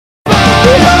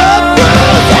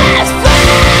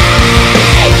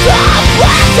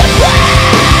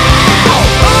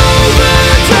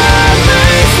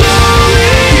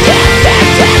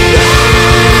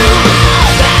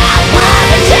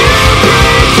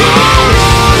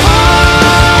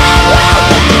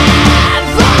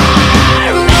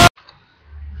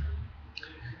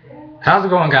How's it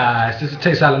going, guys? This is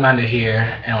Tay Salamander here,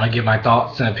 and I want to give my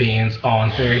thoughts and opinions on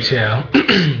Fairy Tail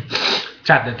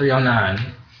chapter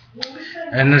 309.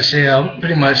 In a nutshell,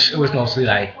 pretty much it was mostly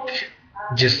like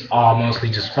mostly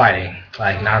just fighting.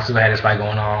 Like Natsu had this fight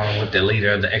going on with the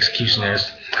leader of the executioners.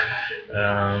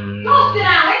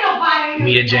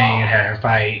 Mita Jane had her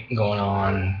fight going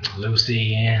on.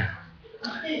 Lucy,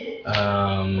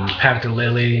 Panther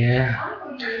Lily,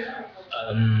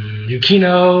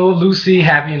 Yukino, Lucy,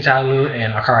 Happy in Childhood,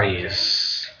 and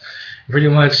Arcadios. Pretty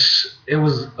much, it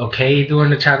was okay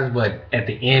during the chapters, but at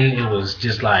the end, it was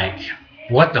just like,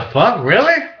 what the fuck,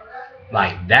 really?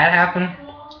 Like, that happened?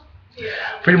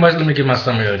 Pretty much, let me give my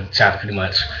summary of the chapter, pretty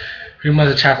much. Pretty much,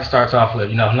 the chapter starts off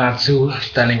with, Natsu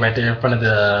standing right there in front of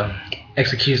the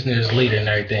executioner's leader and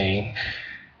everything.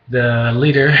 The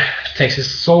leader takes his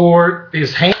sword,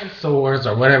 his hand swords,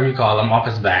 or whatever you call them, off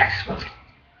his back.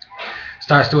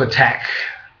 Starts to attack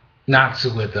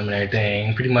Natsu with them and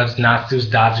everything. Pretty much Natsu's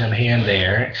dodging him here and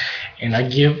there. And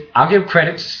I'll give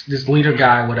credits, this leader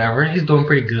guy, whatever, he's doing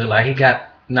pretty good. Like, he got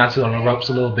Natsu on the ropes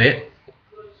a little bit.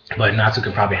 But Natsu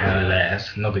could probably handle his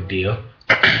ass. No big deal.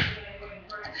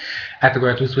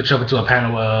 Afterwards, we switch over to a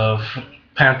panel of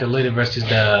Panther Lily versus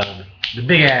the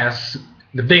big ass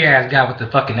guy with the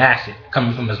fucking acid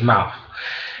coming from his mouth.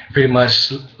 Pretty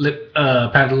much,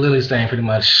 Panther Lily saying pretty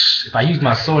much, if I use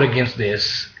my sword against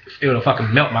this, it would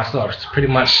fucking melt my sword. So pretty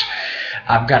much,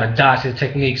 I've got to dodge his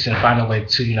techniques and find a way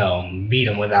to, beat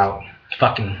him without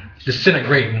fucking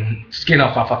disintegrating skin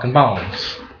off my fucking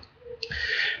bones.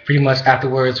 Pretty much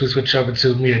afterwards, we switch over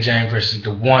to Mita Jane versus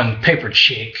the one paper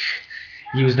chick,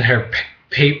 using her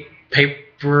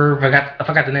paper. I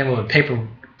forgot the name of it. Paper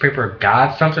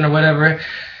god something or whatever.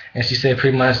 And she said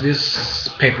pretty much this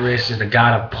paper is the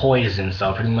god of poison.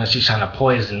 So pretty much she's trying to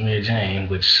poison Mita Jane,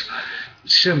 which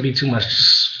shouldn't be too much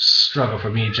struggle for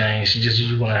Mita Jane. She just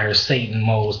used one of her Satan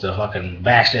modes to fucking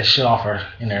bash that shit off her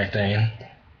and everything.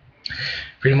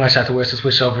 Pretty much afterwards, to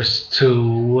switch over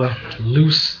to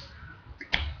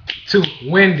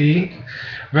Wendy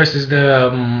versus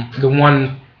the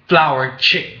one flower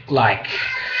chick like.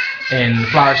 And the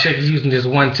flower chick is using this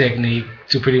one technique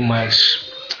to pretty much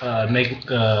make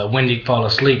Wendy fall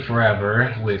asleep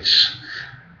forever, which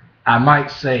I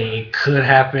might say it could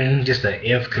happen, just a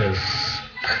if, because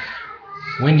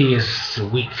Wendy is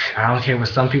weak. I don't care what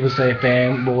some people say,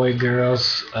 fanboy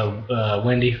girls,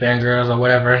 Wendy fangirls or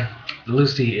whatever.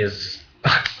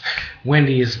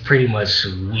 Wendy is pretty much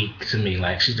weak to me.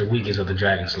 Like, she's the weakest of the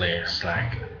Dragon Slayers.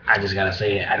 Like, I just gotta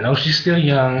say it. I know she's still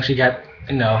young. She got,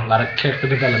 a lot of character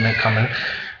development coming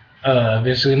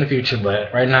eventually in the future,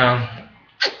 but right now,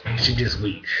 she's just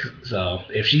weak. So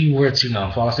if she were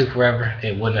to, fall asleep forever,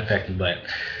 it wouldn't affect me, but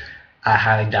I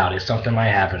highly doubt it. Something might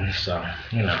happen, so,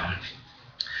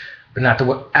 But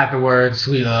afterwards,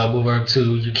 we move over to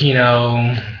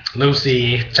Yukino,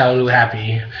 Lucy, Childhood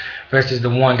Happy, versus the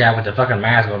one guy with the fucking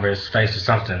mask over his face or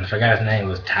something. I forgot his name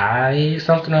was Tai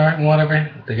something or whatever.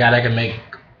 The guy that can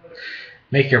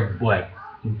make your,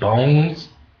 bones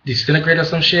disintegrate or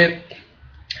some shit.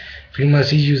 Pretty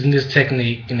much he's using this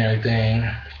technique and everything.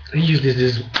 He used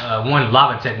this one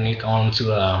lava technique on him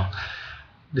to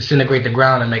disintegrate the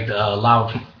ground and make the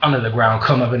lava from under the ground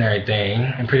come up and everything.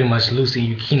 And pretty much Lucy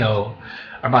and Yukino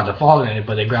are about to fall in it,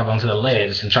 but they grab onto the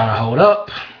ledge and trying to hold up.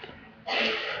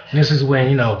 And this is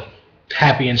when,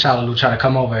 Happy and Childhood try to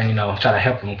come over and, try to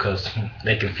help them because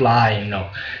they can fly and,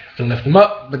 to lift them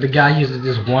up. But the guy uses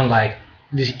this one,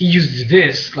 he uses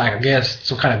this, I guess,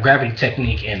 some kind of gravity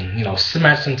technique and,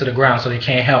 smash them to the ground so they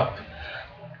can't help.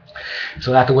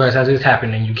 So afterwards, as this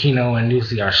happening, Yukino and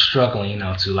Lucy are struggling,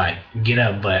 to, get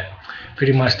up. But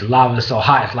pretty much the lava is so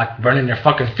hot, it's like burning their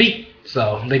fucking feet.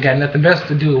 So they got nothing better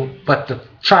to do but to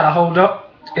try to hold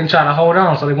up and try to hold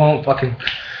on so they won't fucking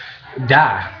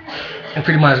die. And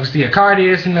pretty much we see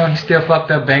Arcadios, he's still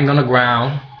fucked up, banged on the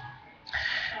ground.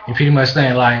 And pretty much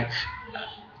saying,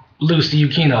 Lucy,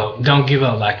 Yukino, don't give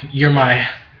up. You're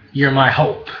my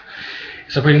hope.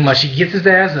 So pretty much he gets his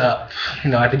ass up,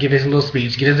 after give his little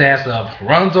speech, get his ass up,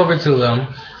 runs over to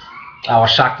them. I was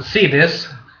shocked to see this.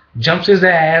 Jumps his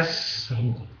ass,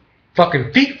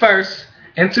 fucking feet first,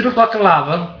 into the fucking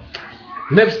lava.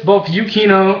 Lifts both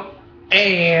Yukino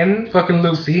and fucking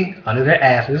Lucy under their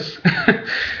asses.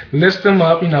 Lifts them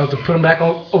up, to put them back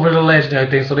over the ledge and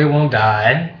everything so they won't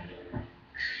die.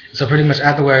 So pretty much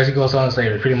afterwards, he goes on to say,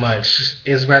 pretty much,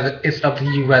 it's up to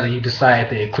you whether you decide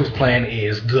the Eclipse plan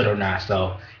is good or not.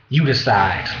 So you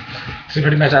decide. So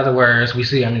pretty much afterwards, we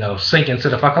see him, sink into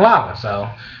the fucking lava. So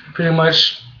pretty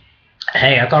much,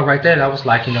 hey, I thought right there that was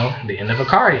the end of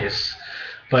Arcadios.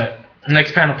 But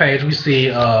next panel page, we see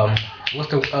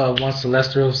what's the one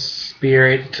Celestial's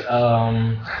spirit.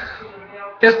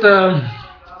 It's the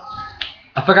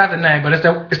I forgot the name, but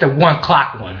it's the 1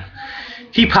 o'clock one.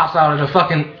 He pops out of the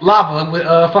fucking lava with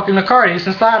fucking Arcadios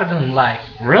inside of him. Like,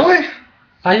 really?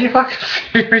 Are you fucking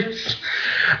serious?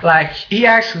 Like, he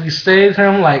actually saved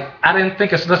him. Like, I didn't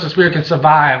think a celestial spirit can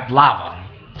survive lava.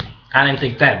 I didn't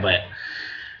think that, but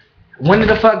when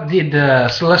the fuck did the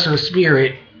celestial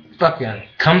spirit fucking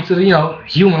come to the,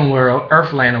 human world,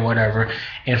 Earthland or whatever,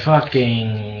 and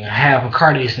fucking have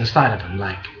Arcadios inside of him?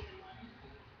 Like,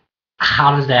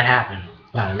 how does that happen?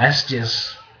 Like, that's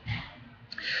just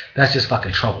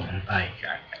fucking troubling. Like,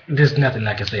 there's nothing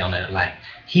I can say on that. Like,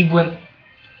 he went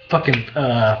fucking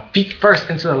feet first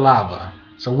into the lava.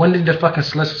 So when did the fucking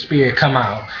celestial spirit come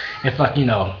out and fuck,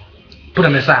 put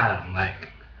him inside of him? Like,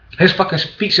 his fucking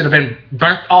feet should have been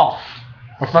burnt off,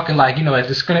 or fucking like,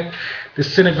 as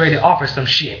disintegrated off or some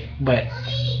shit. But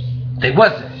they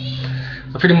wasn't.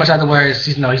 So pretty much afterwards,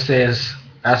 he says,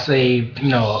 I saved,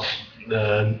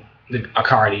 the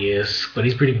Arcadios, but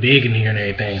he's pretty big in here and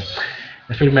everything.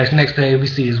 And pretty much next page we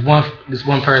see this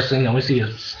one person, we see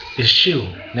his shoe.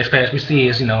 Next page we see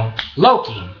is,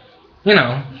 Loki,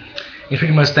 He's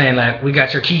pretty much saying like, we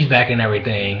got your keys back and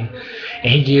everything.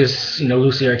 And he gives,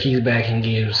 Lucy her keys back and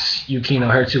gives Yukino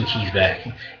her 2 keys back.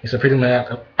 And so pretty much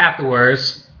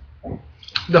afterwards,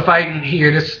 the fighting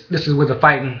here, this is where the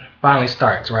fighting finally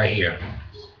starts right here.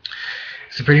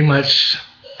 So pretty much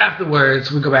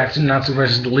afterwards, we go back to Natsu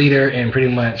versus the leader, and pretty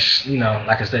much,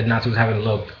 like I said, Natsu's having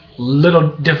a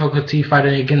little difficulty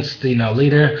fighting against the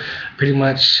leader. Pretty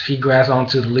much he grabs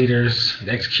onto the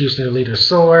executioner leader's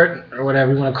sword, or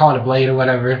whatever you want to call it, blade or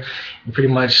whatever, and pretty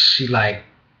much she like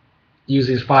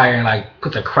uses fire and like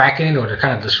puts a crack in it, or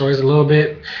kind of destroys it a little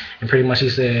bit. And pretty much he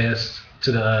says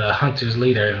to the hunter's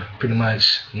leader, pretty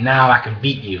much, now I can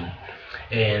beat you.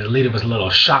 And the leader was a little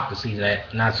shocked to see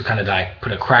that Natsu kind of like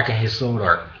put a crack in his sword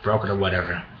or broke it or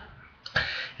whatever.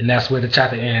 And that's where the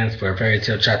chapter ends for Fairy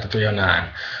Tail chapter 309.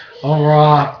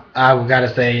 Overall, I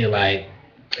gotta say, like,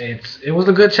 it was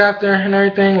a good chapter and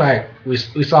everything. Like, we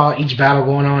saw each battle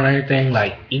going on and everything.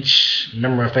 Like, each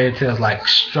member of Fairy Tail is like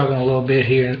struggling a little bit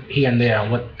here and there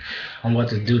on what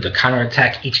to do to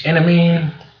counterattack each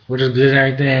enemy, which is good and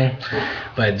everything.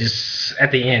 But just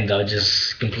at the end though,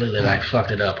 just completely like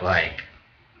fucked it up. Like,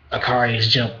 Arcadios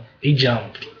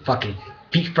jumped fucking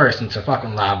feet first into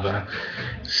fucking lava,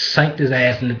 sank his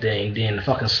ass in the thing. Then the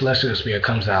fucking celestial spirit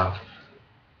comes out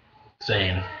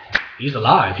saying he's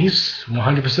alive, he's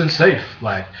 100% safe.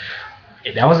 Like,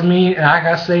 if that was me and I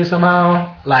got saved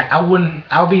somehow, like, I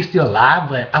would be still alive,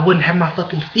 but I wouldn't have my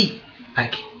fucking feet.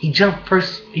 Like, he jumped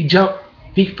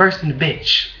feet first in the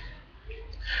bitch,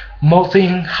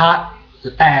 molten hot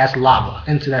ass lava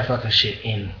into that fucking shit,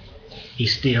 and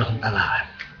he's still alive.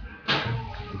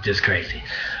 Just crazy.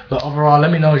 But overall,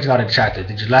 let me know what you thought of the chapter.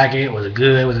 Did you like it? Was it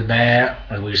good? Was it bad?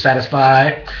 Were you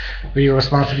satisfied? Leave your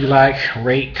response if you like.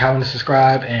 Rate, comment, and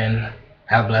subscribe, and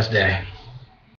have a blessed day.